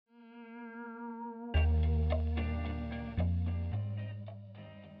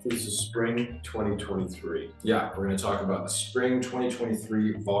This is spring 2023. Yeah, we're going to talk about the spring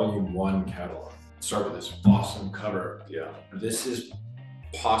 2023 Volume 1 catalog. Start with this awesome cover. Yeah. This is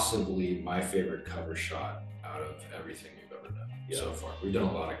possibly my favorite cover shot out of everything we've ever done so far. We've done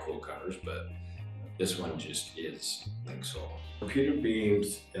a lot of cool covers, but this one just is Linksoul. Peter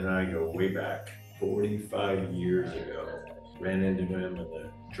Beams and I go way back, 45 years ago. Ran into him in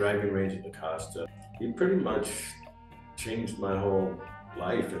the driving range at Acosta. He pretty much changed my whole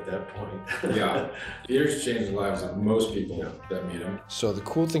life at that point. Yeah, Peter's changed the lives of most people that meet him. So the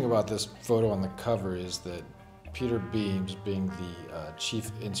cool thing about this photo on the cover is that Peter Beams, being the chief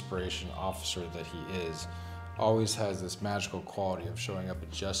inspiration officer that he is, always has this magical quality of showing up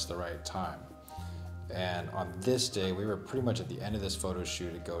at just the right time. And on this day, we were pretty much at the end of this photo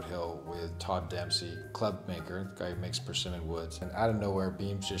shoot at Goat Hill with Todd Dempsey, club maker, the guy who makes persimmon woods. And out of nowhere,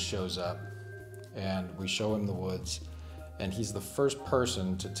 Beams just shows up and we show him the woods. And he's the first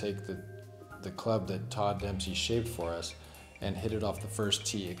person to take the club that Todd Dempsey shaped for us and hit it off the first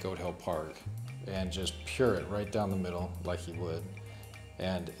tee at Goat Hill Park and just pure it right down the middle like he would.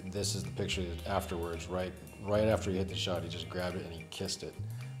 And this is the picture that afterwards, right after he hit the shot, he just grabbed it and he kissed it.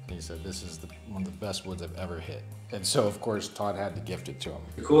 And he said, this is one of the best woods I've ever hit. And so, of course, Todd had to gift it to him.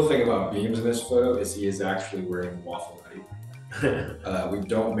 The cool thing about Beams in this photo is he is actually wearing waffle hoodie. We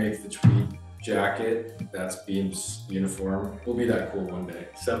don't make the tweed jacket. That's Beams' uniform. We'll be that cool one day.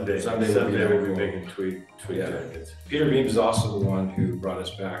 Someday we'll be making tweed jackets. Peter Beams is also the one who brought us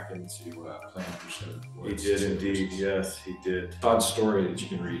back into playing persimmon woods. He did indeed, yes, he did. Todd's story that you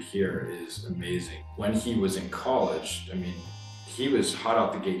can read here is amazing. When he was in college, I mean, he was hot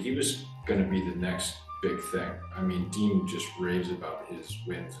out the gate. He was going to be the next big thing. I mean, Dean just raves about his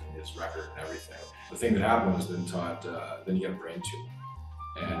wins and his record and everything. The thing that happened was then Todd, then he got a brain tumor.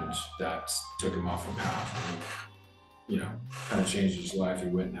 And that took him off the path. And, you know, kind of changed his life. He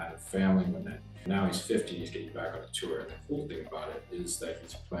went and had a family. Now he's 50, he's getting back on a tour. And the cool thing about it is that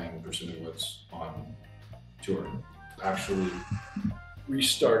he's playing Persimmon Woods on tour. Actually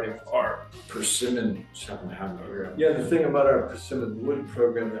restarting our persimmon. Just happen to have it over here. Yeah, the thing about our persimmon wood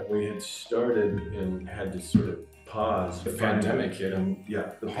program that we had started and had to sort of pause. The pandemic hit him.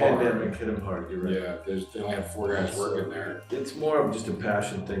 Yeah, the hard. pandemic hit him hard, you're right. Yeah, they only have 4 guys working there. It's more of just a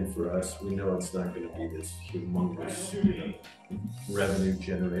passion thing for us. We know it's not going to be this humongous revenue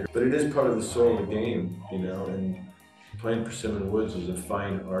generator, but it is part of the soul of the game, you know, and playing persimmon woods is a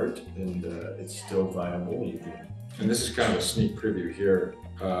fine art and it's still viable. And this is kind of a sneak preview here.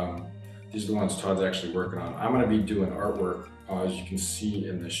 These are the ones Todd's actually working on. I'm going to be doing artwork, as you can see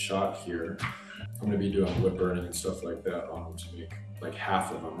in this shot here. I'm going to be doing wood burning and stuff like that on them to make like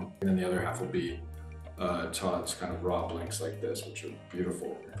half of them. And then the other half will be Todd's kind of raw blinks like this, which are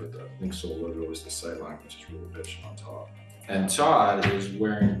beautiful. We put the Linksoul logo as the sightline, which is really rich on top. And Todd is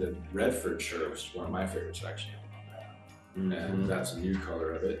wearing the Redford shirt, which is one of my favorites actually. And that's a new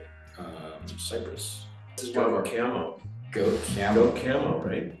color of it, Cypress. This is one of our camo. Goat camo. Goat camo,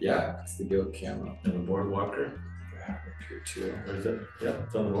 right? Yeah, it's the goat camo. And the boardwalker. Here too. Or is it? Yeah,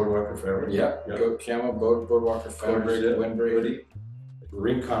 it's on the boardwalker fabric. Yeah, goat camo, boardwalker fabric, windbreak hoodie,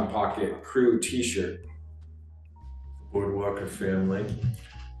 Rincon Pocket crew t-shirt. Boardwalker family,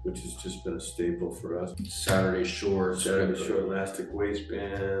 which has just been a staple for us. Saturday shorts. Saturday short elastic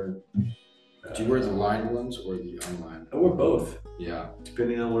waistband. Do you wear the lined ones or the unlined? I wear both. Yeah.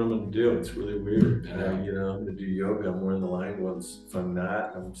 Depending on what I'm going to do, it's really weird. Yeah. You know, I'm going to do yoga, I'm wearing the lined ones. If I'm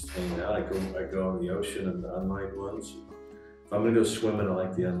not, I'm just hanging out. I go on the ocean and the unlined ones. If I'm going to go swimming, I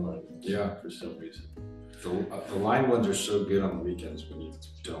like the unlined ones. Yeah. For some reason. The lined ones are so good on the weekends when you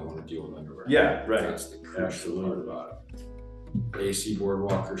don't want to deal with underwear. Yeah, right. That's the crucial part about it. AC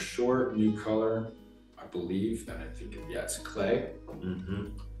Boardwalker short, new color, I believe. And I think, yeah, it's clay.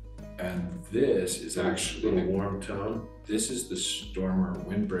 Mm-hmm. And this is actually a warm tone. This is the Stormer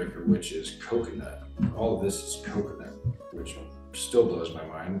Windbreaker, which is coconut. All of this is coconut, which still blows my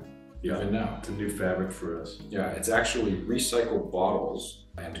mind even now. It's a new fabric for us. Yeah, it's actually recycled bottles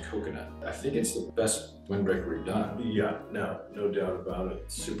and coconut. I think it's the best windbreaker we've done. Yeah, no doubt about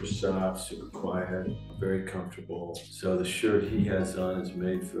it. Super soft, super quiet, very comfortable. So the shirt he has on is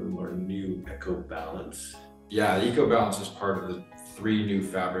made from our new Eco Balance. Yeah, the Eco Balance is part of the 3 new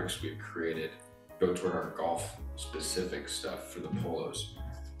fabrics we've created. Go toward our golf specific stuff for the polos.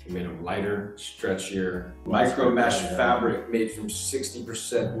 We made them lighter, stretchier, micro mesh fabric made from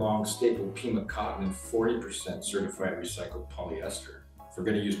 60% long staple Pima cotton and 40% certified recycled polyester. If we're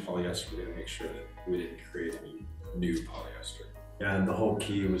going to use polyester, we're going to make sure that we didn't create any new polyester. And the whole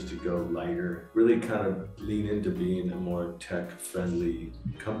key was to go lighter, really kind of lean into being a more tech-friendly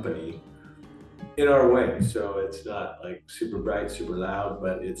company in our way. So it's not like super bright, super loud,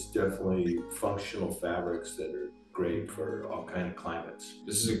 but it's definitely functional fabrics that are great for all kind of climates.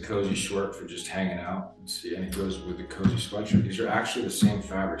 This is a cozy short for just hanging out. See, and it goes with the cozy sweatshirt. These are actually the same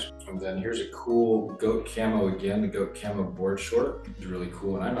fabrics. And then here's a cool goat camo again, the goat camo board short. It's really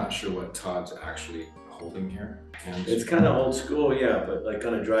cool, and I'm not sure what Todd's actually holding here. And it's kind of old school, yeah, but like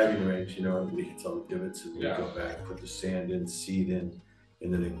on a driving range, you know, everybody hits all the divots and you go back, put the sand in, seed in,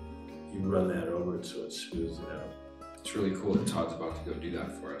 and then you run that over it so it smooths it out. It's really cool that Todd's about to go do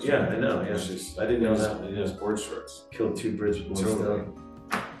that for us. Yeah, I know. Yeah. I didn't know that. It is board shorts. Killed two birds with one stone.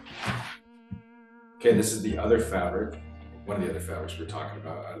 Okay, this is the other fabric. One of the other fabrics we're talking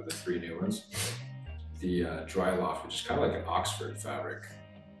about out of the 3 new ones. The dry loft, which is kind of like an Oxford fabric.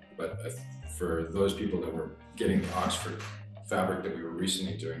 But for those people that were getting the Oxford fabric that we were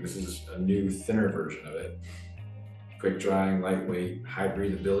recently doing, this is a new, thinner version of it. Quick drying, lightweight, high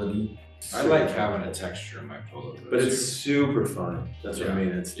breathability. I like having a texture in my polo. But it's super fine. That's what I mean.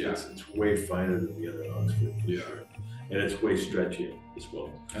 It's way finer than the other Oxford. Yeah. And it's way stretchier as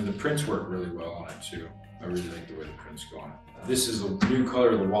well. And the prints work really well on it too. I really like the way the prints go on it. This is a new color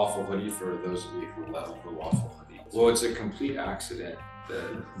of the waffle hoodie for those of you who love the waffle hoodie. Well, it's a complete accident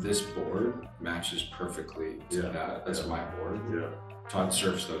that this board matches perfectly to that. That's my board. Yeah. Todd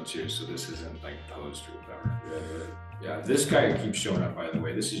surfs though too, so this isn't like posed or whatever. Yeah, this guy keeps showing up, by the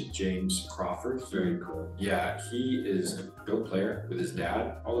way. This is James Crawford. Very cool. Yeah, he is a go player with his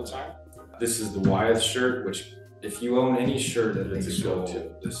dad all the time. This is the Wyeth shirt, which if you own any shirt at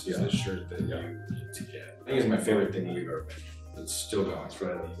Linksoul, this is the shirt that you need to get. I think it's my favorite thing we've ever made. It's still going. That's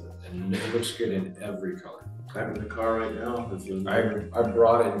right. And it looks good in every color. I'm in the car right now. I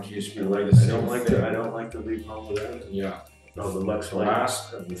brought it in case we like the same thing. I don't like to leave home without it. Yeah. Oh, the Lux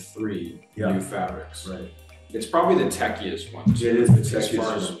last of the 3 new fabrics. Right. It's probably the techiest one. It is the techiest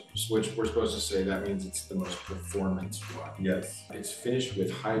techiest one. Which we're supposed to say that means it's the most performance one. Yes. It's finished with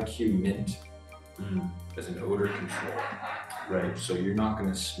high Q mint as an odor control. Right. So you're not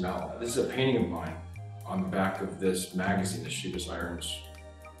going to smell. This is a painting of mine on the back of this magazine, the Sheebus Irons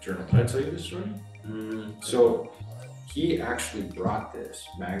Journal. Did I tell you this story? So he actually brought this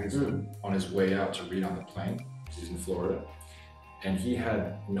magazine on his way out to read on the plane. He's in Florida, and he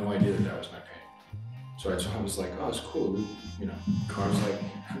had no idea that was my painting. So I was like, oh, it's cool. You know, Car's like,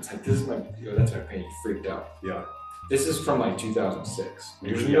 this is my, that's my painting. He freaked out. Yeah. This is from like 2006.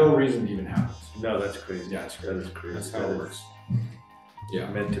 There's no reason to even have this. No, that's crazy. Yeah, it's crazy. That is crazy. That's how it works. Yeah.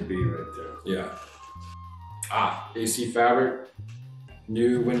 Meant to be right there. Yeah. AC fabric,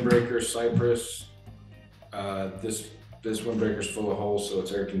 new windbreaker, Cypress. This windbreaker's full of holes, so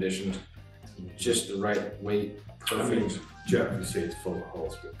it's air conditioned. Just the right weight, perfect. Geoff, you say it's full of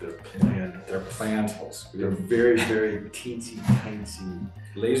holes, but they're planned. They're planned holes. They're very, very teensy tiny.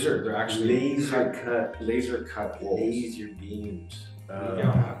 They're actually laser cut holes. Laser beams. Look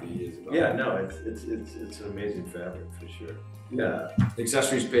how happy he is about it. No, it's an amazing fabric for sure. Yeah.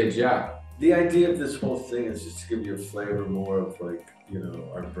 Accessories page, yeah. The idea of this whole thing is just to give you a flavor more of like,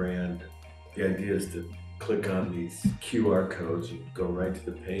 our brand. The idea is to click on these QR codes and go right to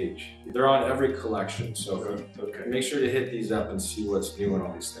the page. They're on every collection, so make sure to hit these up and see what's new and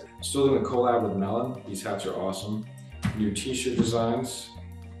all these things. Still doing a collab with Melon. These hats are awesome. New t-shirt designs.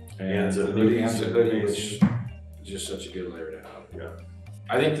 And the new Hamza hoodie, which is just such a good layer to have. Yeah.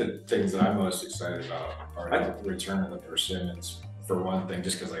 I think the things that I'm most excited about are the return of the persimmons, for one thing,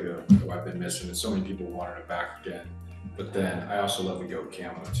 just because I've been missing it. So many people wanted it back again. But then I also love the goat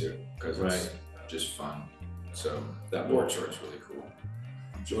camo too, because it's just fun. So that board short's really cool.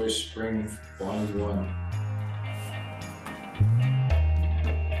 Enjoy spring volume 1.